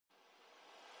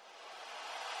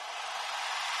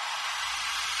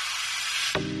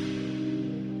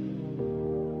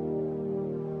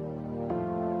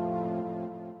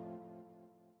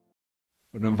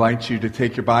would invite you to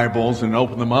take your Bibles and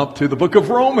open them up to the book of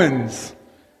Romans.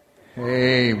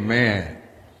 Amen.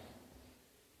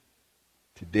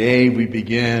 Today we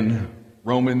begin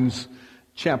Romans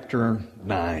chapter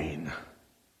 9.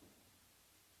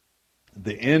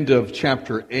 The end of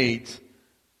chapter 8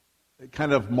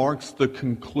 kind of marks the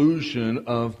conclusion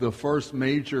of the first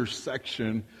major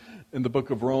section in the book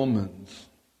of Romans.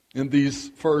 In these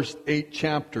first 8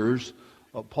 chapters,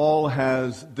 Paul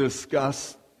has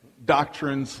discussed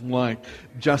doctrines like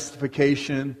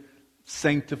justification,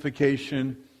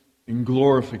 sanctification, and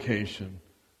glorification.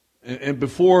 And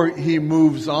before he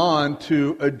moves on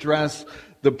to address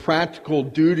the practical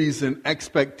duties and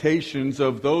expectations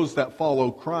of those that follow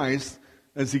Christ,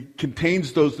 as he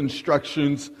contains those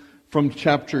instructions from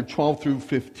chapter 12 through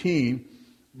 15,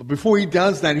 but before he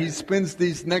does that, he spends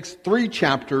these next 3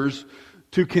 chapters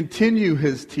to continue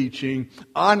his teaching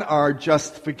on our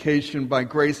justification by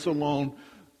grace alone,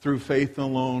 through faith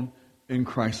alone, in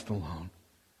Christ alone.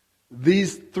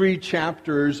 These 3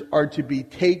 chapters are to be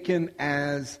taken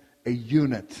as a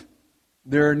unit.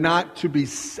 They're not to be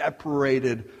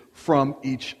separated from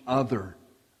each other.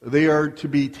 They are to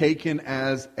be taken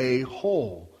as a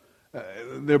whole.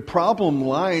 The problem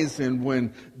lies in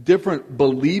when different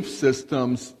belief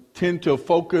systems tend to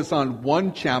focus on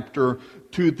one chapter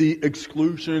to the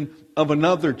exclusion of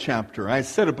another chapter. I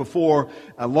said it before,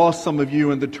 I lost some of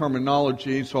you in the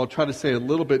terminology, so I'll try to say it a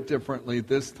little bit differently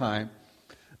this time.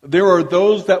 There are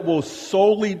those that will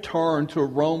solely turn to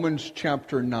Romans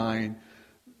chapter 9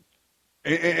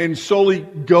 and solely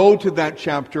go to that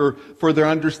chapter for their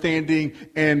understanding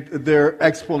and their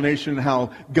explanation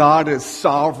how God is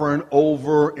sovereign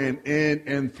over and in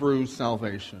and through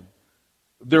salvation.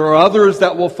 There are others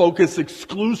that will focus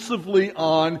exclusively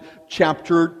on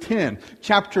chapter 10.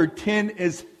 Chapter 10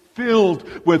 is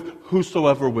filled with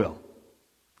whosoever will.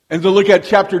 And to look at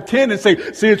chapter 10 and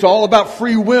say, see, it's all about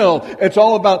free will. It's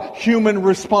all about human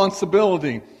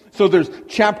responsibility. So there's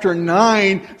chapter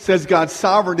 9 says God's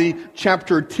sovereignty.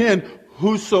 Chapter 10,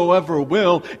 whosoever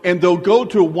will. And they'll go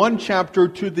to one chapter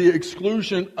to the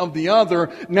exclusion of the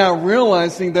other, now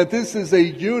realizing that this is a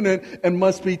unit and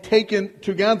must be taken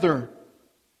together.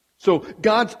 So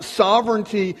God's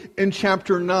sovereignty in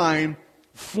chapter 9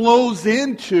 flows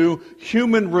into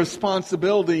human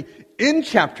responsibility in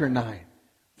chapter 9.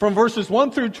 From verses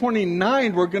 1 through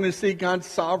 29, we're going to see God's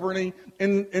sovereignty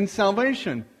in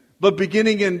salvation. But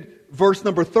beginning in verse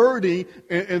number 30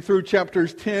 and through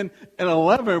chapters 10 and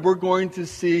 11, we're going to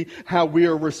see how we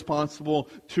are responsible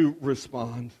to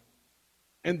respond.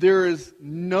 And there is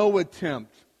no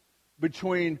attempt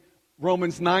between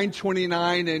Romans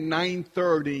 9:29 and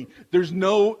 9:30. There's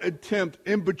no attempt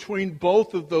in between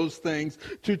both of those things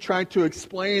to try to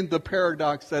explain the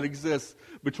paradox that exists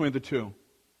between the two.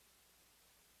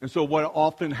 And so what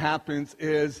often happens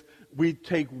is we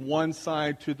take one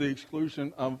side to the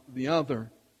exclusion of the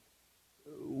other.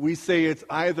 We say it's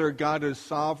either God is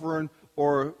sovereign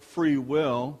or free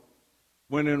will,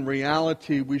 when in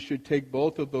reality we should take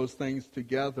both of those things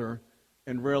together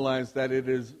and realize that it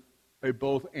is a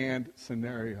both and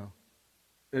scenario.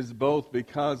 It's both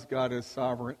because God is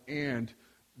sovereign and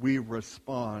we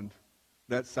respond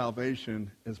that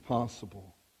salvation is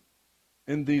possible.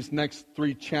 In these next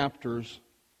 3 chapters,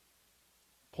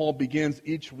 Paul begins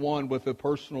each one with a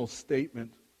personal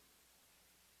statement.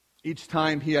 Each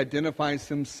time he identifies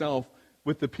himself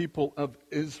with the people of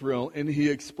Israel and he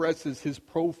expresses his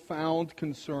profound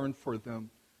concern for them.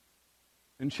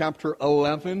 In chapter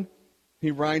 11, he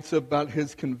writes about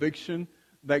his conviction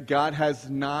that God has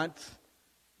not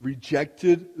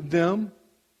rejected them.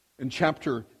 In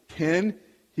chapter 10,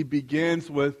 he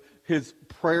begins with his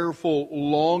prayerful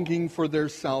longing for their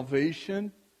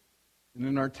salvation. And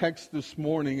in our text this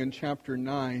morning in chapter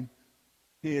 9,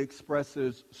 he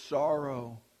expresses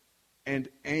sorrow and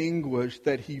anguish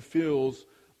that he feels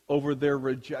over their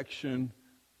rejection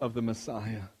of the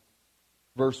Messiah.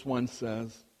 Verse 1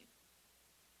 says,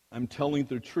 I'm telling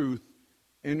the truth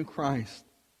in Christ.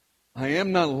 I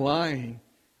am not lying.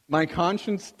 My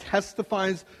conscience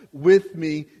testifies with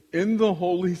me in the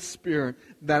Holy Spirit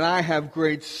that I have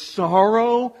great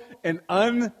sorrow and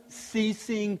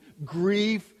unceasing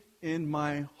grief in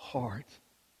my heart.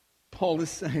 Paul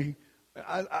is saying,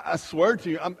 I swear to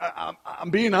you, I'm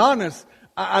being honest.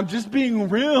 I'm just being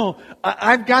real.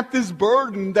 I've got this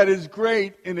burden that is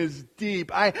great and is deep.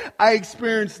 I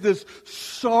experience this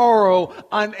sorrow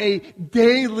on a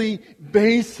daily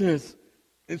basis.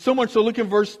 And so much so, look at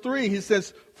verse 3. He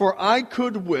says, for I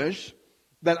could wish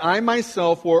that I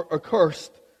myself were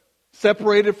accursed,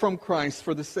 separated from Christ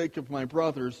for the sake of my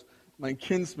brothers, my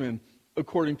kinsmen,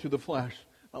 according to the flesh.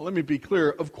 let me be clear.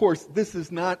 Of course, this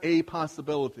is not a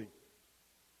possibility.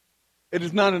 It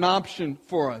is not an option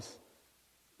for us.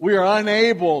 We are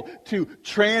unable to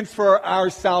transfer our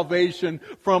salvation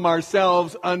from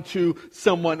ourselves unto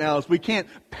someone else. We can't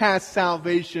pass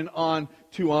salvation on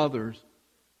to others.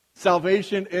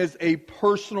 Salvation is a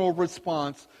personal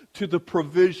response to the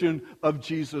provision of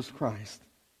Jesus Christ.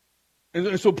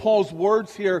 And so Paul's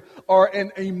words here are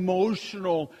an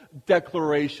emotional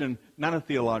declaration, not a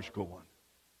theological one.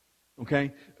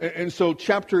 Okay? And so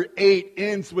chapter 8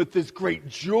 ends with this great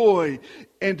joy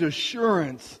and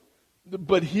assurance.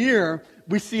 But here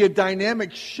we see a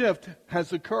dynamic shift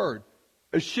has occurred.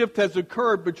 A shift has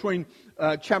occurred between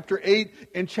chapter 8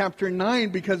 and chapter 9,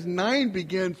 because 9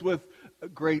 begins with a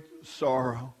great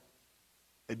sorrow,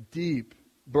 a deep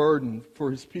burden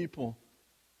for his people.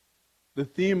 The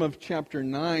theme of chapter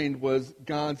 9 was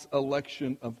God's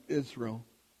election of Israel.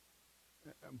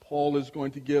 And Paul is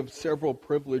going to give several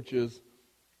privileges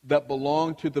that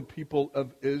belong to the people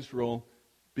of Israel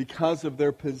because of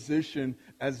their position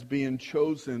as being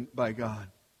chosen by God.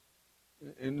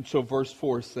 And so verse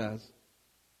 4 says,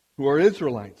 who are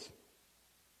Israelites,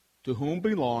 to whom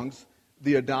belongs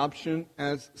the adoption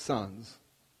as sons,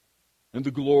 and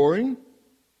the glory,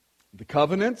 the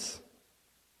covenants,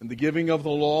 and the giving of the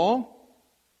law,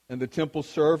 and the temple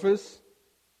service,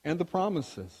 and the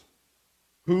promises,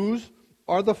 whose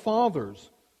are the fathers,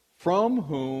 from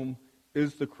whom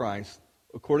is the Christ,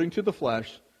 according to the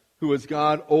flesh, who is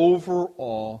God over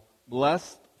all,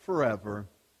 blessed forever.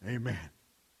 Amen.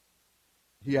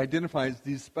 He identifies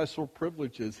these special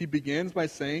privileges. He begins by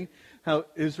saying how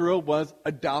Israel was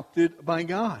adopted by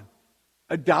God.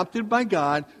 Adopted by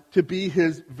God to be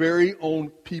his very own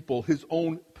people, his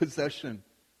own possession.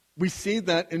 We see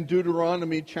that in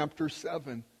Deuteronomy chapter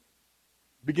 7.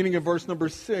 Beginning of verse number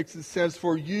 6, it says,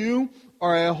 for you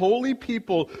are a holy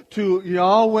people to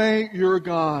Yahweh your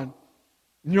God.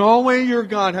 Yahweh your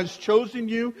God has chosen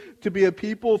you to be a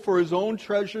people for his own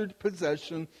treasured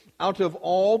possession out of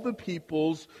all the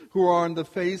peoples who are on the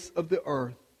face of the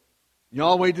earth.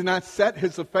 Yahweh did not set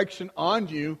his affection on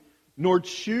you, nor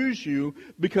choose you,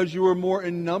 because you were more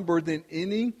in number than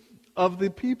any of the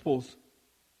peoples,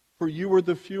 for you were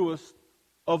the fewest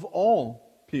of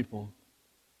all people.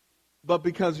 But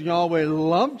because Yahweh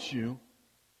loved you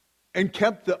and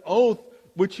kept the oath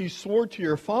which he swore to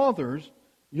your fathers,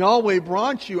 Yahweh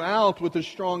brought you out with a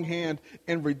strong hand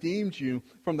and redeemed you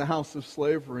from the house of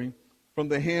slavery, from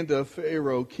the hand of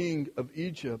Pharaoh, king of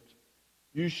Egypt.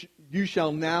 You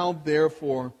shall know,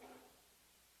 therefore,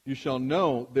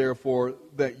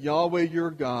 that Yahweh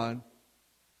your God,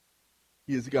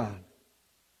 he is God,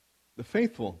 the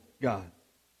faithful God,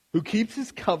 who keeps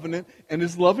his covenant and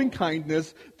his loving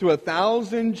kindness to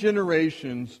 1,000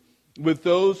 generations with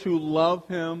those who love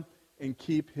him and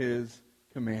keep his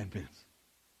commandments.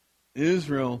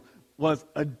 Israel was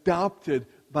adopted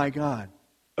by God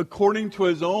according to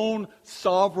his own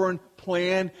sovereign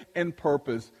plan and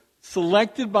purpose.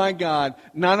 Selected by God,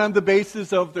 not on the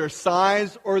basis of their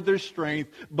size or their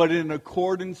strength, but in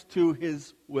accordance to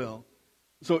his will.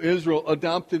 So Israel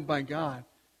adopted by God.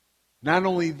 Not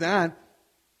only that,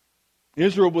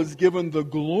 Israel was given the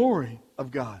glory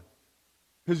of God.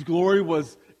 His glory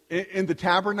was in the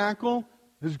tabernacle.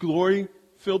 His glory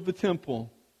filled the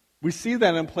temple. We see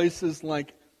that in places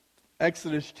like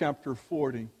Exodus chapter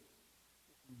 40.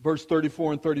 Verse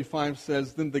 34 and 35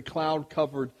 says, then the cloud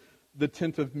covered the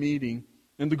tent of meeting,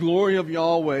 and the glory of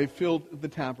Yahweh filled the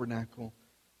tabernacle.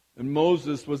 And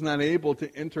Moses was not able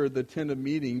to enter the tent of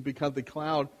meeting because the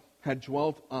cloud had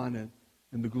dwelt on it,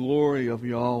 and the glory of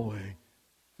Yahweh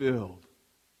filled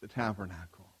the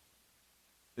tabernacle.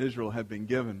 Israel had been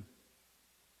given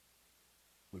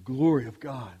the glory of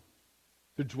God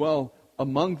to dwell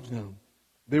among them.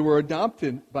 They were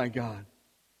adopted by God.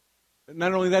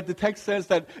 Not only that, the text says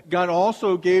that God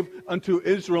also gave unto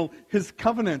Israel his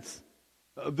covenants.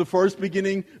 The first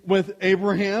beginning with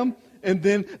Abraham, and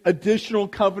then additional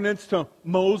covenants to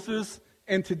Moses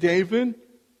and to David.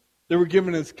 They were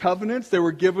given his covenants. They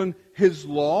were given his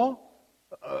law.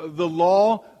 The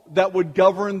law that would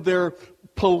govern their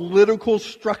political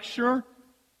structure.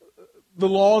 The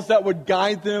laws that would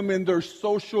guide them in their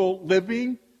social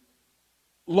living.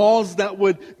 Laws that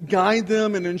would guide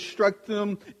them and instruct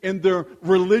them in their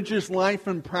religious life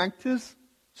and practice.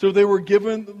 So they were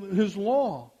given his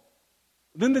law.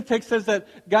 Then the text says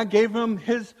that God gave them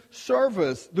his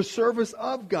service, the service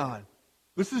of God.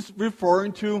 This is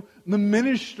referring to the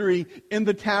ministry in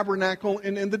the tabernacle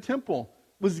and in the temple.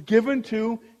 It was given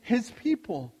to his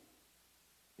people.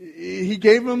 He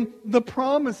gave them the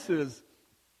promises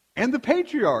and the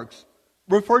patriarchs,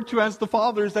 referred to as the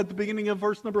fathers at the beginning of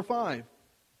verse number 5.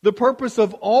 The purpose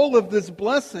of all of this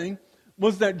blessing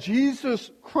was that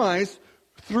Jesus Christ,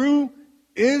 through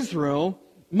Israel,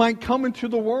 might come into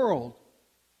the world.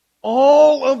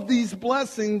 All of these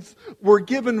blessings were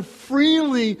given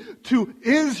freely to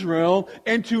Israel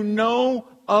and to no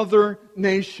other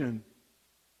nation.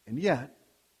 And yet,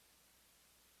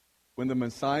 when the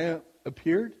Messiah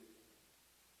appeared,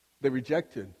 they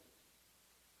rejected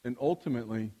and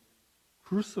ultimately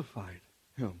crucified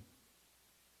him.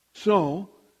 So,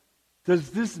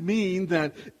 does this mean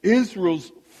that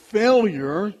Israel's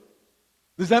failure,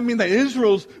 does that mean that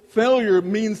Israel's failure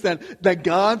means that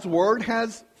God's word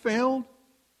has failed?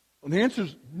 Well, the answer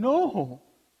is no.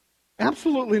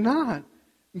 Absolutely not.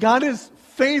 God is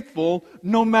faithful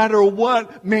no matter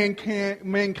what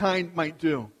mankind might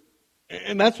do.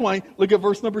 And that's why, look at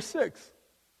verse number 6.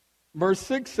 Verse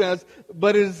 6 says,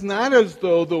 "But it is not as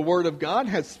though the word of God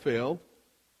has failed."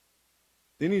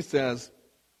 Then he says,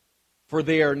 "For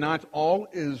they are not all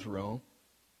Israel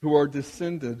who are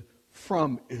descended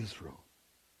from Israel."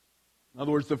 In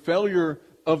other words, the failure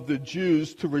of the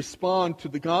Jews to respond to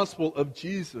the gospel of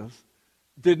Jesus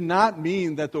did not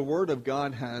mean that the word of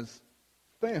God has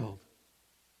failed.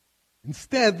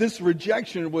 Instead, this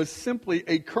rejection was simply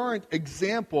a current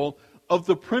example of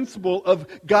the principle of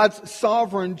God's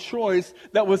sovereign choice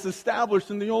that was established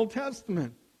in the Old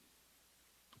Testament.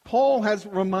 Paul has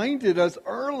reminded us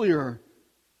earlier,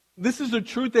 this is a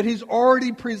truth that he's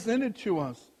already presented to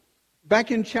us.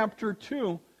 Back in chapter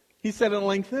 2, he said it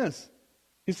like this.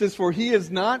 He says, "For he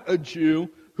is not a Jew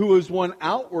who is one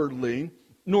outwardly,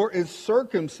 nor is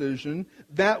circumcision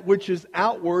that which is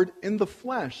outward in the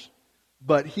flesh.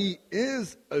 But he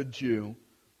is a Jew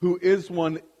who is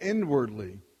one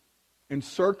inwardly. And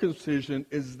circumcision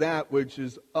is that which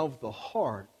is of the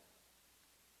heart,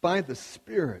 by the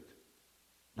Spirit,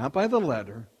 not by the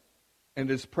letter. And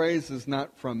his praise is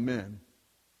not from men,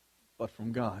 but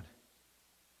from God."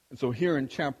 And so here in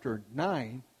chapter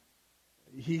 9,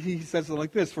 he says it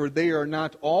like this, "For they are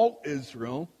not all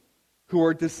Israel who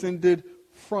are descended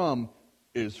from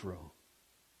Israel."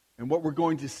 And what we're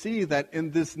going to see that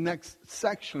in this next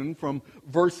section, from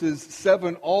verses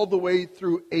 7 all the way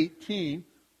through 18,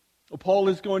 Paul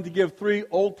is going to give 3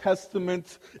 Old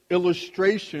Testament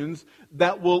illustrations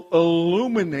that will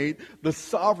illuminate the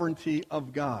sovereignty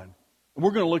of God. And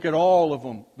we're going to look at all of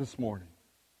them this morning.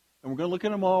 And we're going to look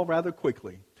at them all rather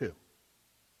quickly, too.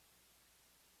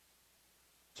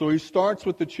 So he starts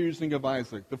with the choosing of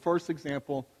Isaac. The first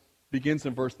example begins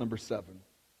in verse number 7.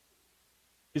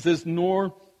 He says,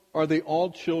 "Nor are they all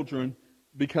children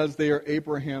because they are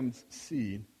Abraham's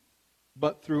seed,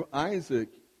 but through Isaac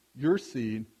your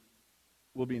seed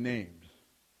will be named."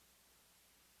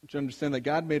 You understand that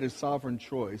God made a sovereign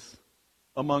choice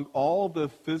among all the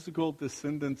physical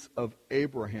descendants of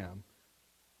Abraham.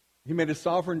 He made a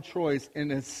sovereign choice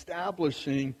in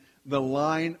establishing the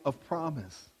line of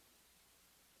promise.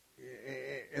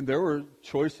 And there were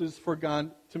choices for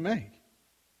God to make.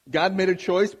 God made a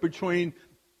choice between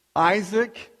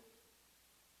Isaac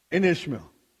and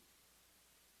Ishmael.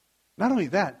 Not only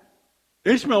that,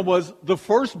 Ishmael was the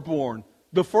firstborn,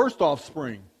 the first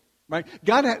offspring. Right?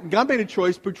 God made a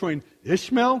choice between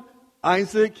Ishmael,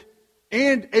 Isaac,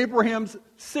 and Abraham's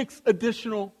 6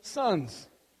 additional sons.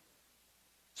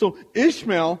 So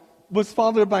Ishmael was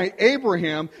fathered by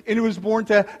Abraham, and he was born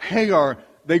to Hagar.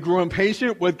 They grew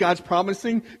impatient with God's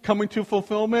promising coming to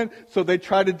fulfillment, so they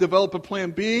tried to develop a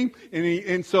plan B,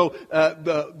 and so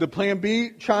the plan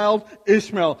B child,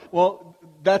 Ishmael. Well,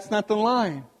 that's not the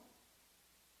line.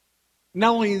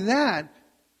 Not only that,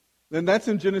 then that's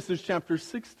in Genesis chapter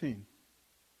 16.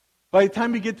 By the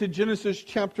time you get to Genesis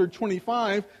chapter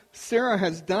 25, Sarah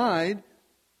has died,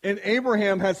 and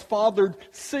Abraham has fathered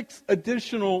 6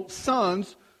 additional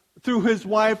sons through his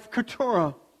wife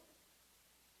Keturah.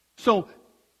 So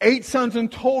 8 sons in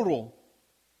total.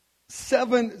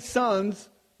 7 sons,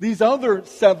 these other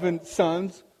 7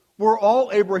 sons, were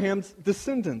all Abraham's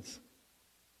descendants.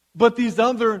 But these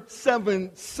other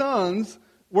 7 sons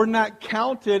were not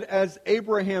counted as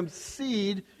Abraham's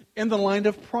seed in the line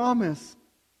of promise.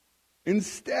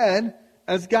 Instead,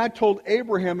 as God told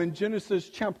Abraham in Genesis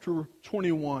chapter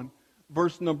 21,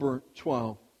 verse number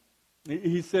 12,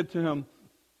 he said to him,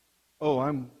 "Oh,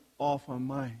 I'm off on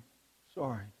mine.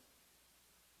 Sorry."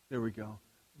 There we go.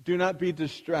 "Do not be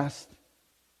distressed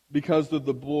because of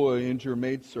the boy and your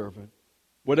maidservant.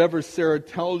 Whatever Sarah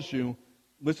tells you,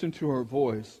 listen to her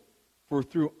voice, for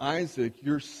through Isaac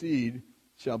your seed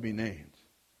shall be named."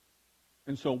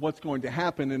 And so what's going to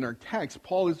happen in our text,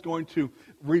 Paul is going to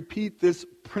repeat this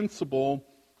principle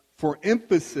for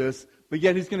emphasis, but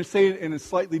yet he's going to say it in a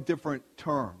slightly different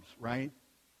terms, right?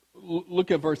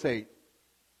 Look at verse 8.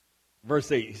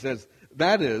 Verse 8, he says,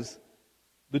 that is,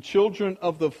 the children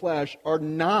of the flesh are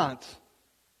not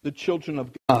the children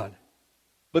of God,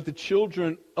 but the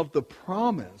children of the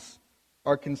promise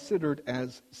are considered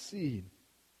as seed.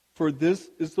 For this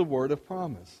is the word of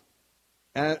promise.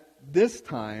 At this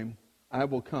time I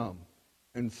will come,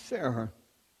 and Sarah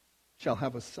shall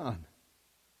have a son.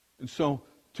 And so,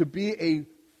 to be a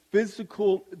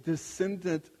physical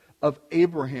descendant of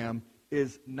Abraham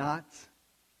is not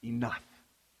enough.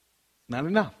 Not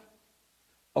enough.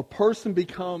 A person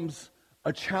becomes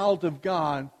a child of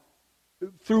God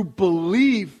through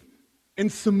belief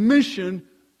and submission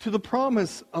to the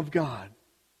promise of God.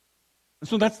 And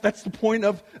so that's the point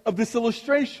of this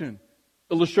illustration.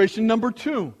 Illustration number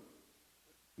 2.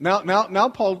 Now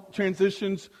Paul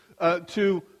transitions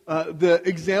to the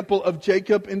example of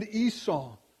Jacob and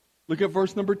Esau. Look at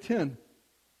verse number 10.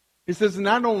 He says,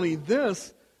 not only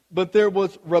this, but there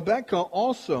was Rebekah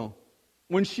also,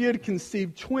 when she had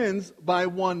conceived twins by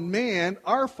one man,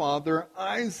 our father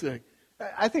Isaac.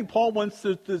 I think Paul wants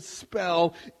to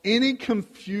dispel any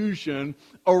confusion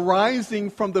arising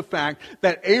from the fact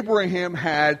that Abraham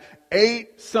had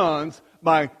 8 sons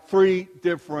by 3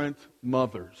 different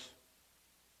mothers.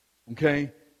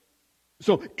 Okay?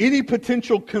 So any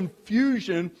potential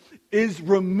confusion is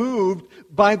removed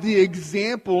by the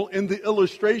example in the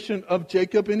illustration of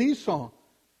Jacob and Esau.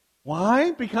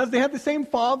 Why? Because they had the same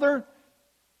father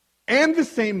and the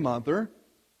same mother.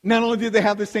 Not only did they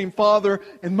have the same father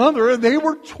and mother, they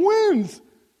were twins.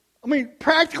 I mean,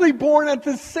 practically born at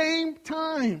the same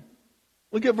time.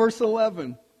 Look at verse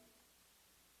 11.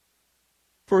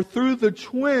 For through the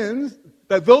twins,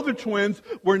 that though the twins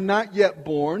were not yet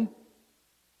born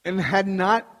and had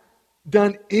not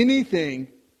done anything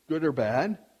good or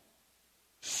bad,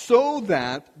 so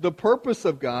that the purpose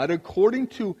of God, according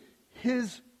to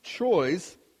His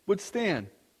choice, would stand.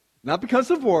 Not because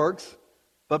of works,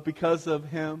 but because of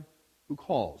Him who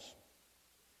calls.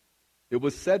 It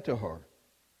was said to her,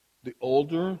 the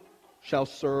older shall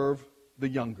serve the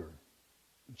younger.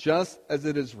 Just as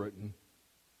it is written,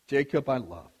 Jacob I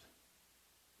loved,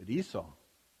 but Esau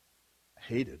I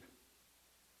hated.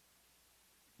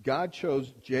 God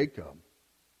chose Jacob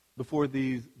before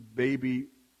these baby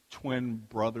twin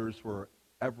brothers were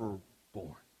ever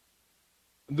born.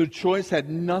 The choice had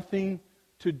nothing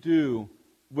to do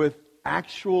with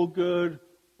actual good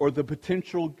or the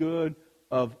potential good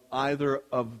of either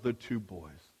of the 2 boys.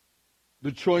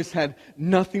 The choice had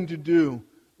nothing to do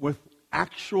with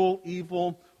actual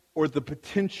evil or the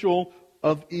potential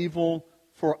of evil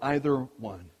for either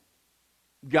one.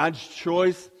 God's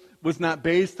choice was not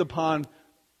based upon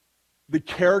the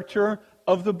character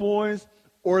of the boys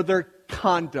or their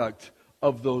conduct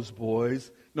of those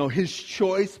boys. No, His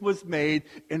choice was made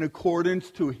in accordance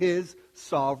to His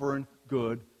sovereign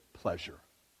good pleasure.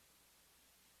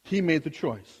 He made the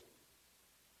choice.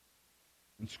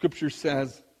 And Scripture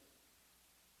says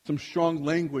some strong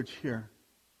language here.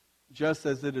 Just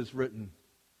as it is written,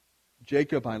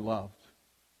 Jacob I loved,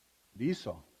 but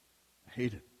Esau I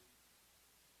hated.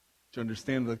 To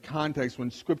understand the context,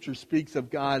 when Scripture speaks of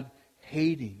God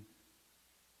hating,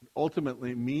 it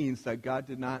ultimately means that God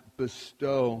did not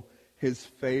bestow His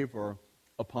favor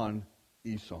upon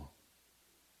Esau.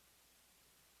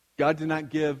 God did not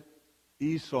give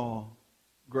Esau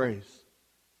grace.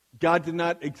 God did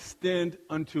not extend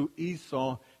unto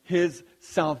Esau His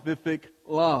salvific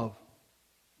love.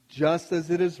 Just as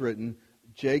it is written,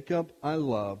 Jacob I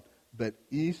loved, but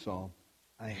Esau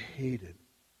I hated.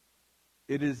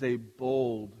 It is a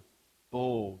bold,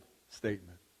 bold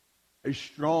statement. A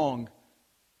strong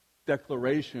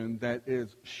declaration that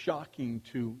is shocking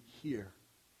to hear.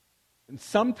 And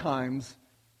sometimes,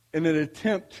 in an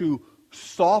attempt to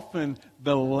soften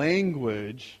the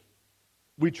language,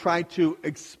 we try to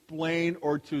explain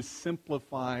or to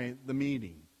simplify the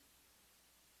meaning.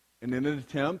 And in an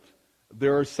attempt,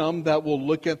 there are some that will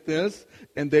look at this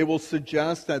and they will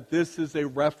suggest that this is a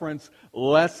reference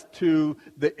less to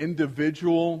the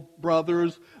individual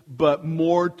brothers, but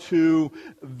more to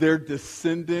their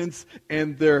descendants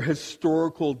and their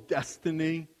historical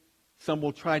destiny. Some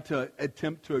will try to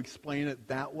attempt to explain it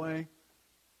that way.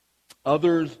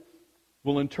 Others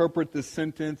will interpret this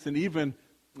sentence, and even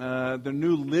the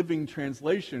New Living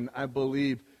Translation, I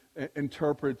believe,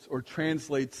 interprets or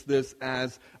translates this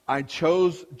as, I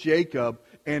chose Jacob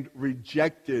and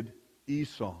rejected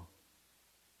Esau.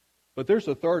 But there's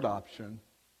a third option.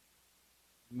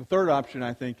 And the third option,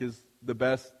 I think, is the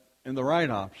best and the right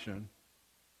option.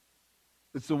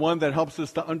 It's the one that helps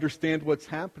us to understand what's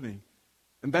happening.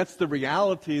 And that's the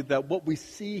reality that what we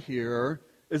see here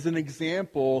is an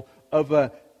example of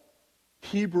a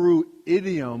Hebrew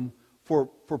idiom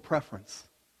for preference.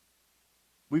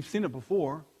 We've seen it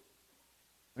before.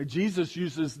 Jesus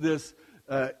uses this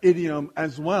idiom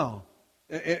as well.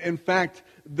 In fact,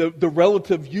 the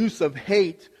relative use of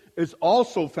hate is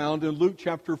also found in Luke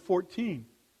chapter 14.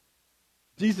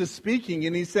 Jesus speaking,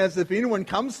 and he says, if anyone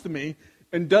comes to me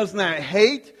and does not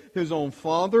hate his own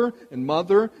father and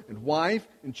mother and wife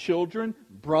and children,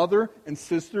 brother and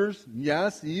sisters,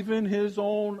 yes, even his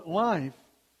own life,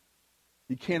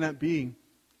 he cannot be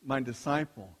my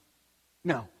disciple.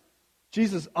 Now,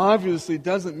 Jesus obviously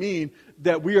doesn't mean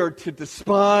that we are to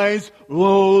despise,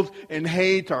 loathe, and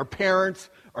hate our parents,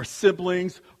 our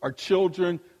siblings, our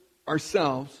children,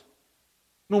 ourselves.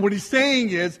 No, what he's saying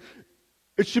is,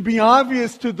 it should be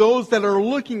obvious to those that are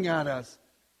looking at us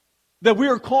that we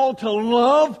are called to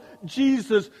love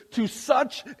Jesus to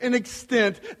such an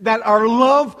extent that our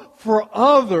love for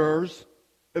others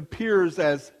appears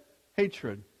as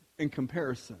hatred in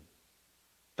comparison.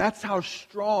 That's how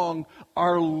strong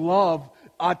our love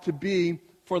ought to be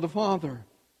for the Father.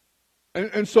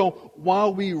 And so,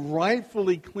 while we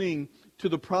rightfully cling to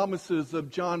the promises of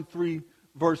John 3,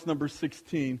 verse number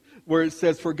 16, where it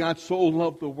says, for God so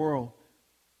loved the world,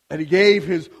 that He gave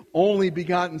His only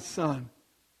begotten Son,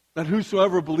 that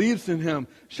whosoever believes in Him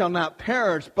shall not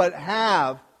perish, but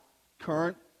have,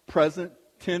 current, present,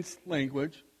 tense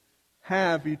language,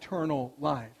 have eternal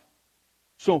life.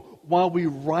 So, while we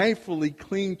rightfully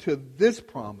cling to this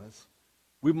promise,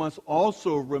 we must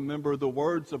also remember the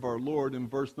words of our Lord in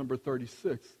verse number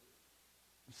 36. It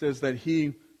says that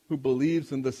he who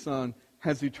believes in the Son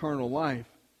has eternal life.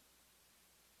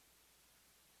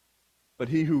 But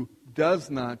he who does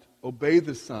not obey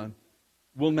the Son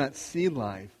will not see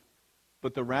life,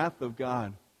 but the wrath of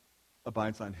God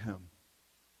abides on him.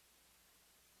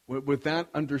 With that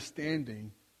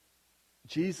understanding,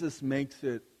 Jesus makes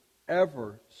it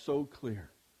ever so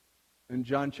clear in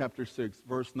John chapter 6,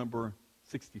 verse number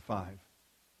 65,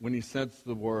 when he says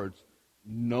the words,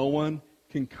 no one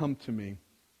can come to me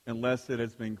unless it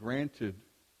has been granted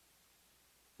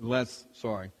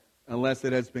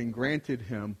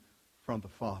him from the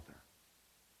Father.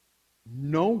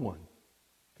 No one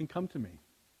can come to me.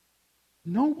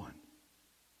 No one.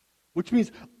 Which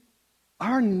means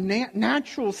our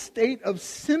natural state of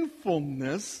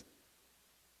sinfulness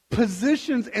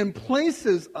positions and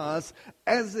places us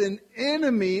as an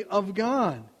enemy of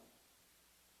God.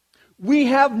 We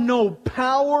have no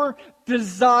power,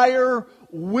 desire,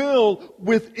 will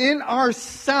within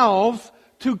ourselves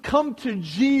to come to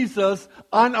Jesus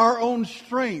on our own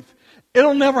strength.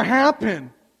 It'll never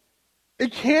happen.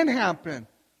 It can't happen.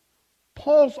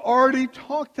 Paul's already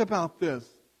talked about this.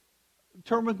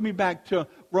 Turn with me back to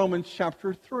Romans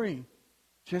chapter 3.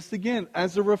 Just again,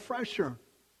 as a refresher.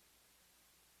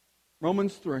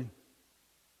 Romans 3.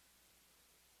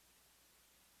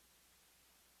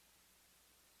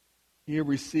 Here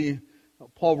we see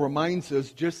Paul reminds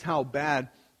us just how bad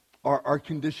our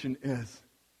condition is.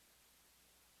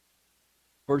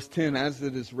 Verse 10, as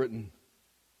it is written,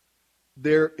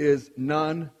 there is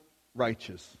none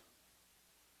righteous,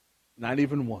 not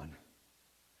even one.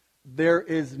 There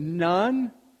is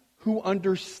none who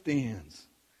understands.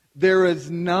 There is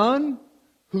none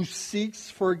who seeks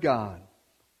for God.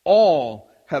 All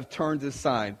have turned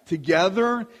aside.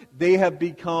 Together they have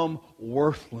become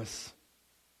worthless.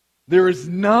 There is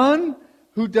none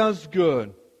who does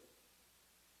good.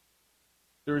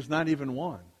 There is not even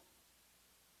one.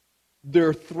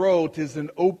 Their throat is an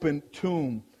open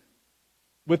tomb.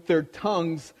 With their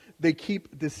tongues they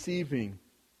keep deceiving.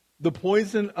 The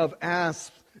poison of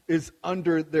asps is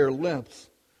under their lips,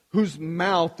 whose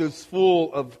mouth is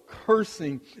full of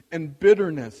cursing and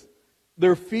bitterness.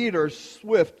 Their feet are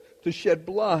swift to shed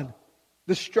blood.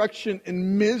 Destruction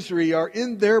and misery are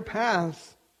in their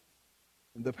paths.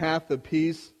 And the path of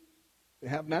peace they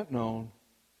have not known.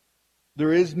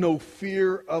 There is no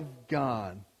fear of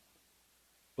God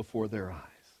before their eyes.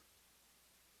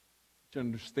 To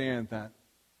understand that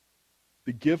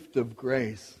the gift of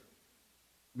grace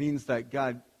means that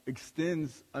God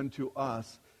extends unto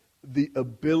us the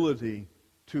ability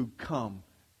to come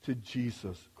to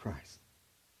Jesus Christ.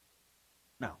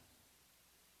 Now,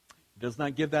 He does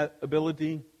not give that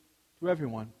ability to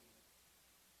everyone.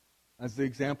 As the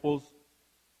examples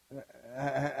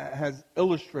has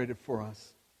illustrated for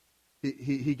us.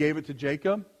 He gave it to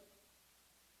Jacob,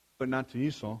 but not to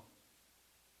Esau.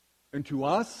 And to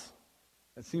us,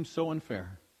 it seems so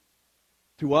unfair.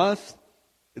 To us,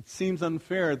 it seems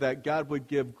unfair that God would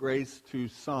give grace to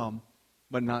some,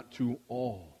 but not to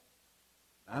all.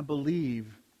 I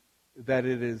believe that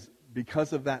it is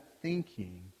because of that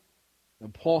thinking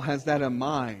that Paul has that in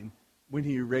mind when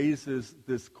he raises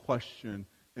this question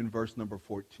in verse number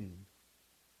 14.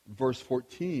 In verse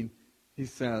 14, he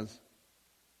says,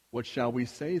 "What shall we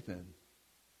say then?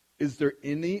 Is there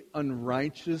any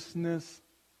unrighteousness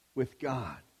with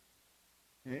God?"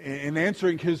 In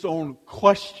answering his own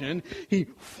question, he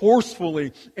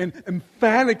forcefully and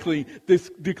emphatically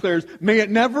declares, "May it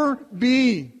never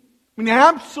be." I mean,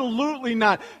 absolutely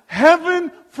not.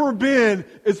 Heaven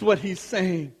forbid is what he's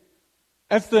saying.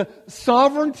 As the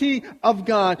sovereignty of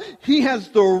God, he has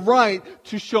the right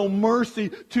to show mercy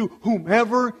to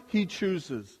whomever he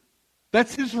chooses.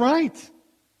 That's his right.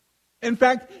 In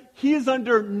fact, he is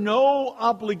under no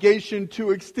obligation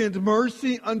to extend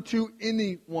mercy unto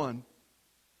anyone.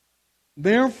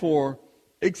 Therefore,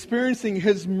 experiencing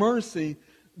his mercy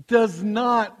does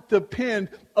not depend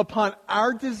upon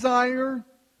our desire,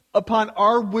 upon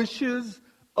our wishes,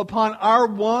 upon our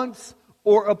wants,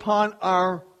 or upon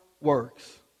our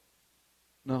works.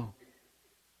 No.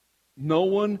 No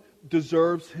one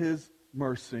deserves his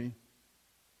mercy,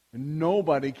 and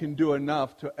nobody can do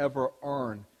enough to ever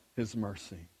earn his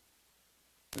mercy.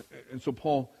 And so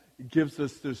Paul gives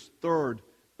us this third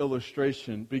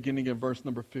illustration beginning in verse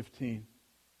number 15.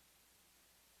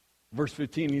 Verse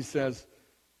 15, he says,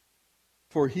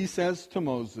 "For he says to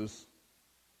Moses,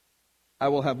 I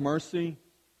will have mercy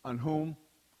on whom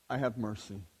I have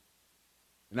mercy,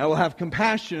 and I will have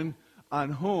compassion on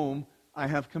whom I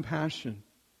have compassion."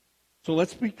 So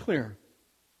let's be clear.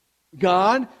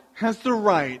 God has the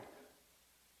right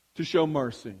to show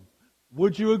mercy.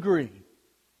 Would you agree?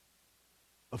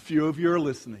 A few of you are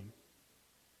listening.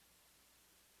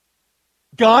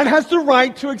 God has the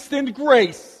right to extend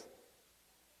grace.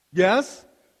 Yes?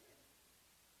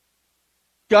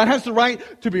 God has the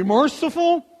right to be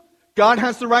merciful. God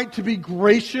has the right to be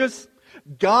gracious.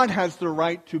 God has the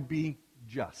right to be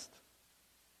just.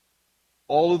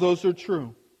 All of those are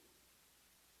true.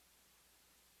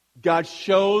 God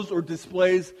shows or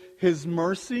displays his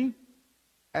mercy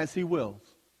as he wills,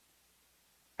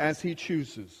 as he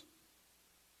chooses.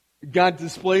 God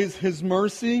displays his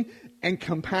mercy and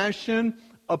compassion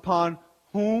upon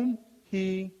whom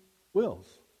he wills.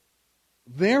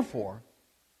 Therefore,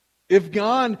 if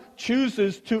God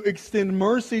chooses to extend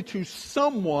mercy to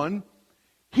someone,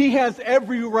 he has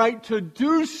every right to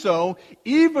do so,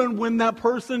 even when that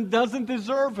person doesn't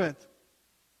deserve it.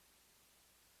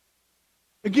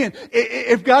 Again,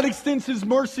 if God extends his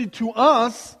mercy to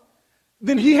us,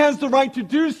 then he has the right to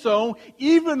do so,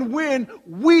 even when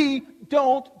we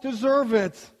don't deserve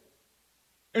it.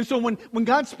 And so when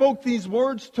God spoke these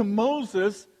words to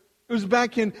Moses, it was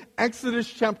back in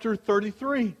Exodus chapter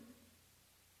 33.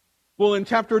 Well, in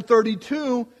chapter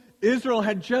 32, Israel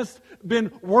had just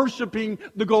been worshiping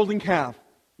the golden calf.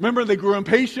 Remember, they grew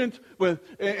impatient with,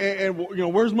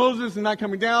 where's Moses? He's not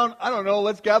coming down. I don't know.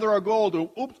 Let's gather our gold.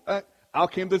 Oops,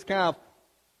 out came this calf.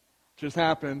 Just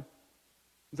happened.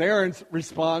 It's Aaron's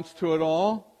response to it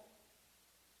all.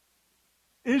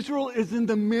 Israel is in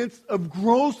the midst of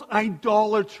gross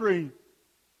idolatry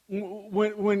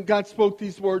when God spoke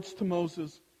these words to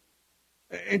Moses.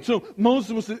 And so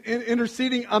Moses was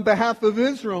interceding on behalf of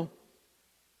Israel.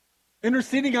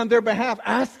 Interceding on their behalf,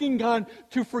 asking God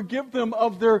to forgive them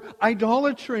of their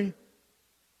idolatry.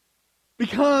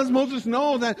 Because Moses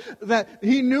knew that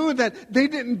he knew that they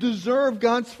didn't deserve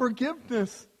God's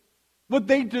forgiveness. What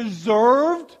they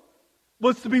deserved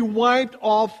was to be wiped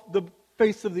off the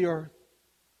face of the earth.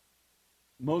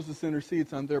 Moses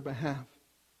intercedes on their behalf.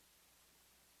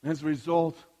 As a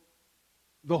result,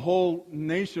 the whole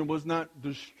nation was not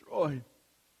destroyed.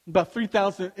 About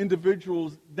 3,000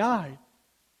 individuals died.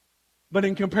 But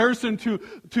in comparison to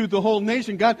the whole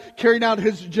nation, God carried out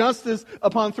his justice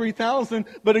upon 3,000,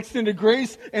 but extended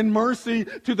grace and mercy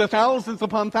to the thousands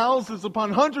upon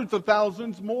hundreds of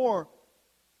thousands more.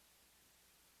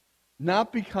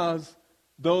 Not because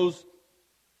those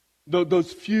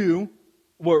few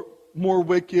were more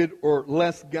wicked or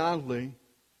less godly.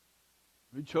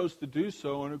 He chose to do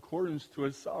so in accordance to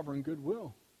his sovereign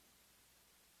goodwill.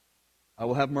 I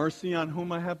will have mercy on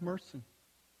whom I have mercy.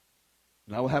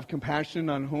 And I will have compassion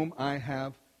on whom I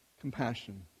have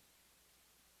compassion.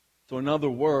 So in other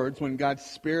words, when God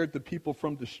spared the people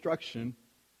from destruction,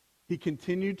 he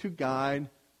continued to guide,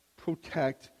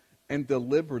 protect, and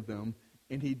deliver them.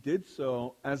 And he did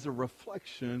so as a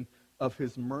reflection of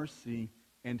his mercy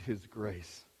and his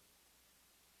grace.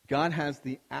 God has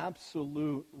the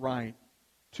absolute right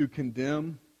to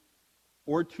condemn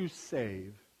or to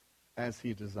save as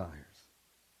he desires.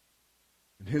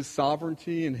 And his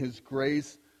sovereignty and his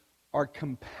grace are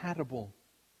compatible.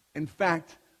 In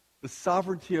fact, the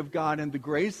sovereignty of God and the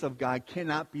grace of God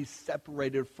cannot be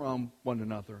separated from one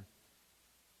another.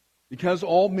 Because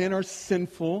all men are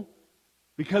sinful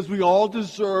because we all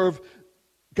deserve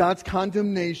God's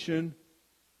condemnation.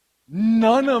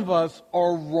 None of us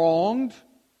are wronged.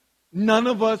 None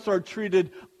of us are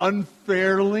treated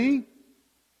unfairly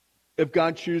if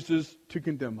God chooses to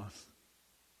condemn us.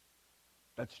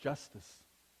 That's justice.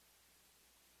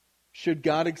 Should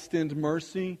God extend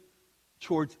mercy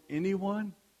towards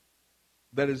anyone?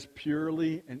 That is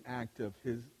purely an act of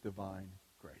His divine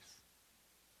grace.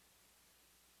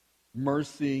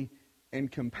 Mercy and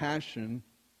compassion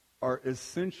are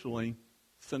essentially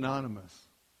synonymous.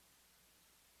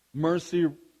 Mercy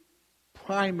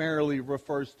primarily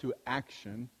refers to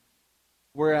action,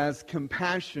 whereas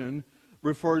compassion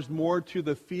refers more to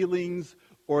the feelings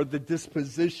or the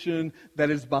disposition that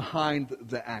is behind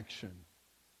the action.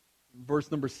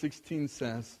 Verse number 16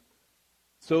 says,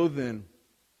 "So then,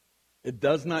 it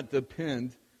does not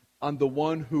depend on the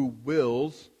one who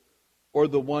wills or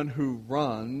the one who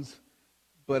runs,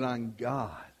 but on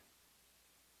God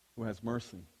who has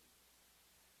mercy."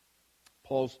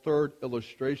 Paul's third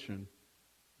illustration,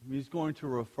 he's going to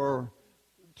refer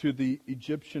to the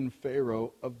Egyptian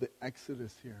Pharaoh of the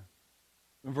Exodus here.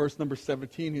 In verse number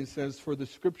 17, he says, "For the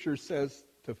Scripture says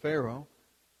to Pharaoh,"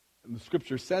 and the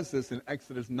Scripture says this in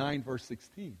Exodus 9, verse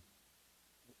 16.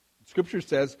 Scripture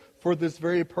says, "For this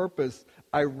very purpose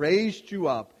I raised you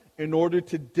up in order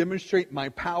to demonstrate my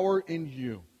power in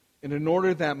you, and in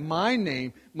order that my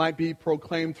name might be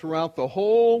proclaimed throughout the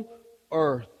whole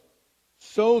earth.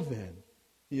 So then,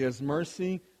 He has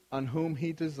mercy on whom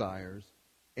He desires,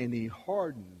 and He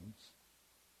hardens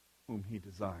whom He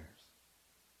desires."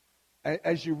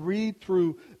 As you read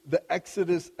through the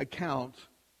Exodus account,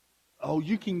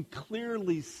 you can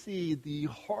clearly see the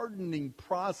hardening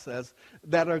process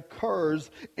that occurs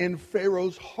in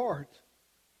Pharaoh's heart.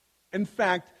 In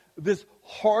fact, this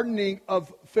hardening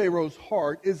of Pharaoh's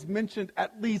heart is mentioned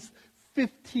at least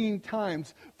 15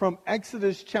 times from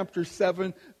Exodus chapter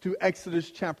 7 to Exodus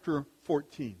chapter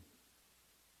 14.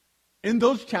 In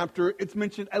those chapters, it's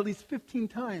mentioned at least 15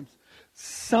 times.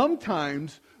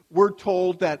 Sometimes we're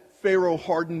told that Pharaoh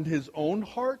hardened his own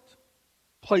heart.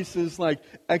 Places like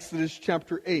Exodus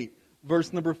chapter 8,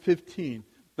 verse number 15,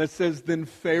 that says, "Then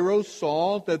Pharaoh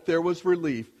saw that there was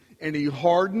relief, and he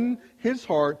hardened his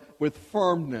heart with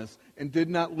firmness, and did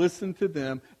not listen to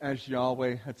them as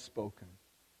Yahweh had spoken."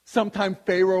 Sometimes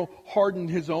Pharaoh hardened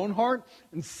his own heart,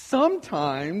 and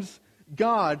sometimes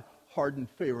God hardened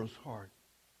Pharaoh's heart.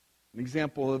 An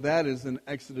example of that is in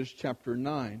Exodus chapter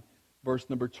 9, verse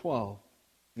number 12.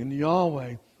 "And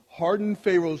Yahweh hardened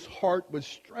Pharaoh's heart with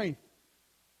strength,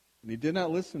 and he did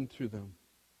not listen to them,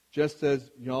 just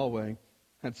as Yahweh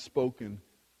had spoken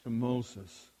to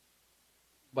Moses."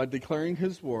 By declaring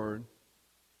His word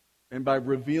and by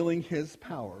revealing His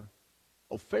power,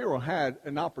 Pharaoh had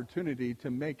an opportunity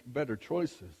to make better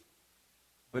choices.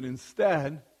 But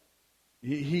instead,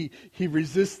 he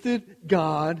resisted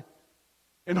God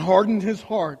and hardened his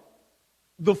heart.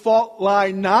 The fault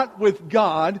lied not with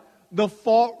God, the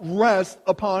fault rests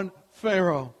upon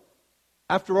Pharaoh.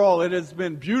 After all, it has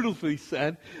been beautifully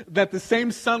said that the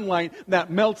same sunlight that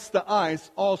melts the ice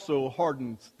also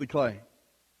hardens the clay.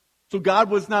 So God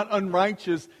was not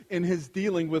unrighteous in His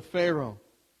dealing with Pharaoh.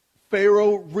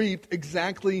 Pharaoh reaped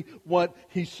exactly what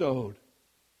he sowed.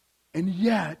 And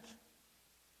yet,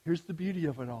 here's the beauty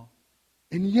of it all.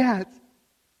 And yet,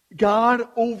 God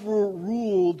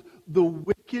overruled the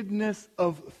wickedness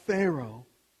of Pharaoh.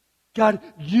 God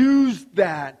used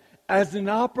that as an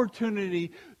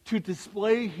opportunity to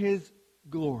display His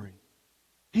glory.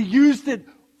 He used it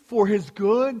for His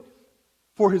good,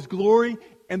 for His glory,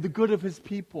 and the good of His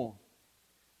people.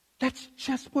 That's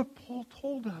just what Paul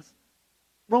told us.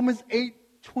 Romans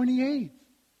 8:28.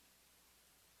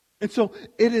 And so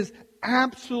it is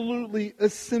absolutely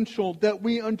essential that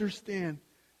we understand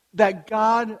that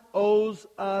God owes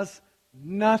us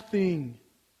nothing.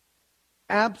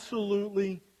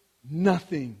 Absolutely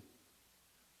nothing.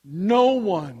 No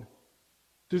one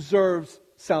deserves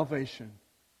salvation.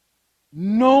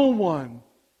 No one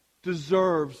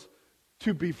deserves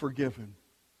to be forgiven.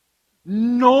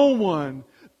 No one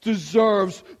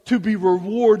deserves to be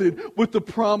rewarded with the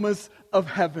promise of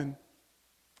heaven.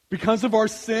 Because of our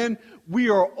sin, we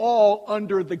are all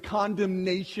under the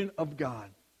condemnation of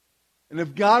God. And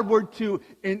if God were to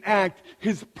enact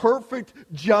His perfect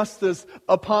justice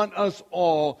upon us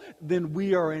all, then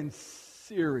we are in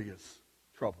serious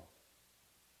trouble.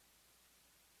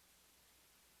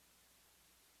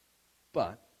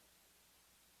 But,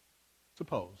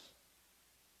 suppose,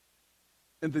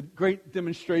 in the great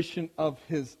demonstration of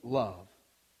His love,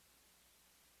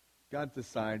 God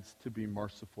decides to be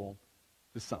merciful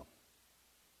to some.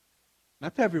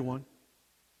 Not to everyone,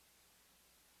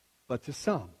 but to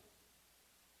some.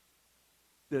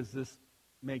 Does this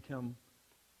make him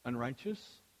unrighteous?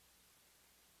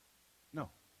 No.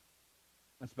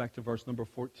 That's back to verse number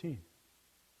 14.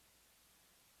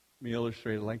 Let me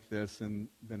illustrate it like this, and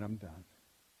then I'm done.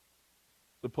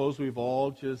 Suppose we've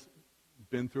all just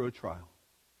been through a trial.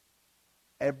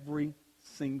 Every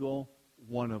single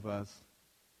one of us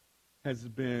has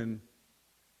been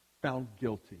found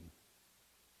guilty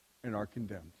and are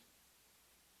condemned.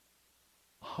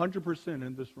 100%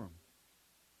 in this room.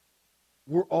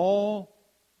 We're all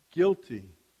guilty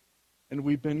and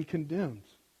we've been condemned.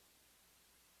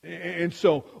 And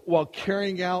so, while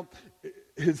carrying out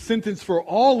his sentence for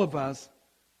all of us,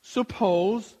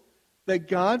 suppose that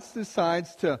God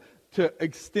decides to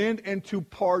extend and to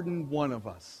pardon one of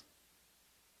us.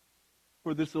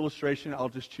 For this illustration, I'll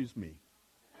just choose me.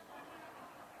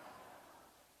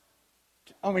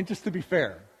 I mean, just to be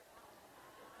fair.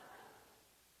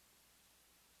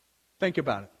 Think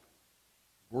about it.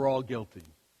 We're all guilty.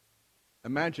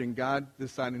 Imagine God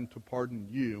deciding to pardon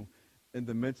you in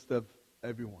the midst of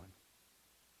everyone.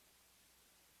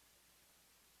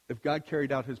 If God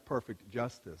carried out his perfect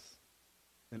justice,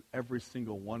 then every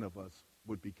single one of us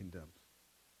would be condemned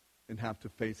and have to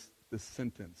face the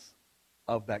sentence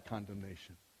of that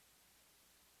condemnation.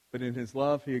 But in his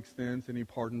love, he extends and he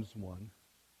pardons one.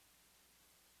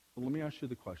 But let me ask you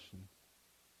the question.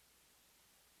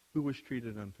 Who was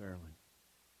treated unfairly?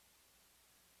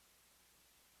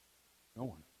 No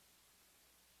one.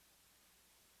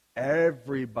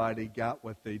 Everybody got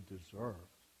what they deserved.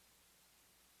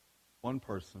 One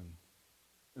person,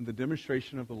 in the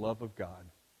demonstration of the love of God,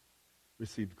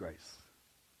 received grace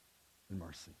and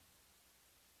mercy.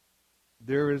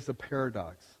 There is a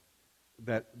paradox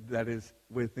that is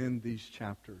within these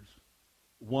chapters.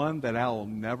 One that I will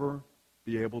never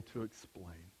be able to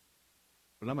explain.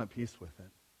 But I'm at peace with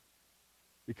it.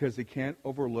 Because it can't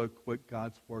overlook what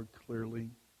God's Word clearly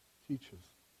teaches.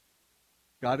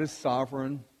 God is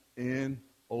sovereign in,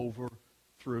 over,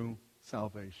 through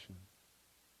salvation.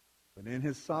 But in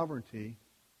his sovereignty,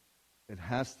 it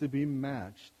has to be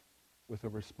matched with a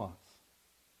response.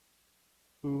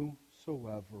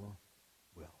 Whosoever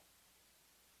will.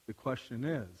 The question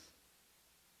is,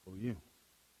 will you?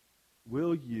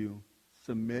 Will you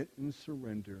submit and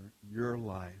surrender your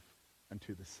life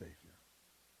unto the Savior?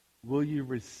 Will you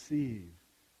receive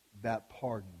that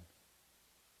pardon?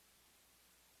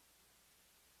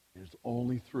 It is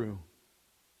only through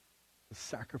the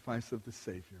sacrifice of the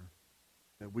Savior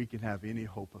that we can have any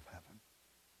hope of heaven.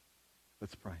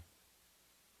 Let's pray.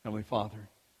 Heavenly Father,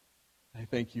 I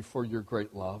thank you for your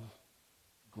great love,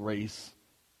 grace,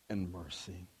 and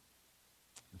mercy.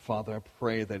 And Father, I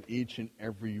pray that each and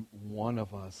every one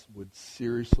of us would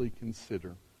seriously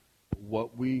consider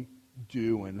what we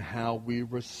do and how we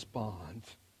respond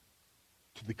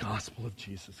to the gospel of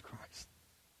Jesus Christ.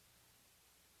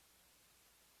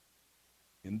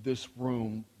 In this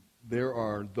room, there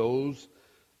are those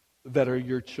that are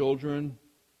your children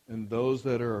and those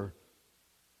that are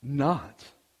not.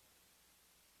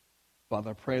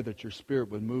 Father, I pray that your Spirit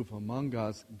would move among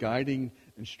us, guiding,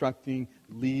 instructing,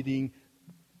 leading,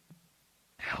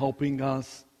 helping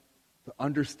us to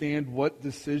understand what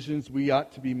decisions we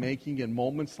ought to be making in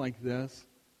moments like this.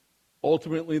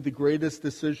 Ultimately, the greatest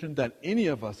decision that any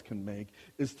of us can make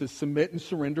is to submit and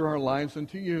surrender our lives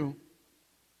unto you.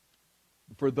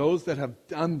 For those that have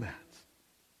done that,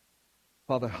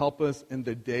 Father, help us in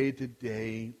the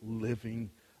day-to-day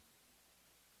living.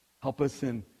 Help us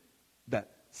in that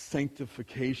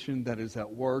sanctification that is at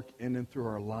work in and through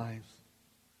our lives.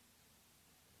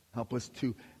 Help us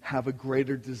to have a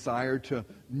greater desire to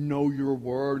know your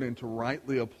word and to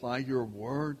rightly apply your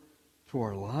word to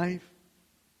our life.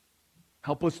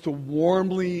 Help us to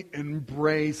warmly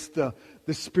embrace the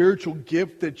spiritual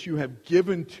gift that you have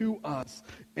given to us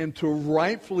and to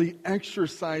rightfully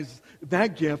exercise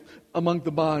that gift among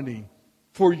the body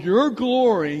for your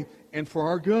glory and for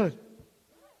our good.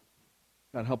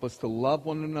 God, help us to love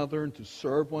one another and to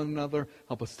serve one another.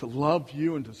 Help us to love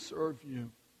you and to serve you.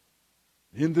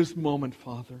 In this moment,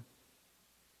 Father,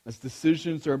 as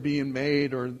decisions are being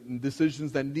made or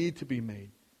decisions that need to be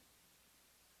made,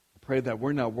 I pray that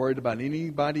we're not worried about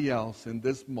anybody else in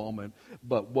this moment,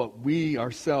 but what we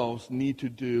ourselves need to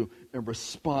do in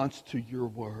response to your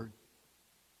word.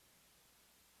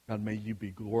 God, may you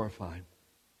be glorified.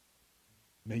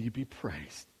 May you be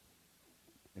praised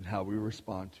in how we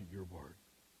respond to your word.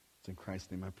 It's in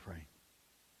Christ's name I pray.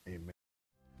 Amen.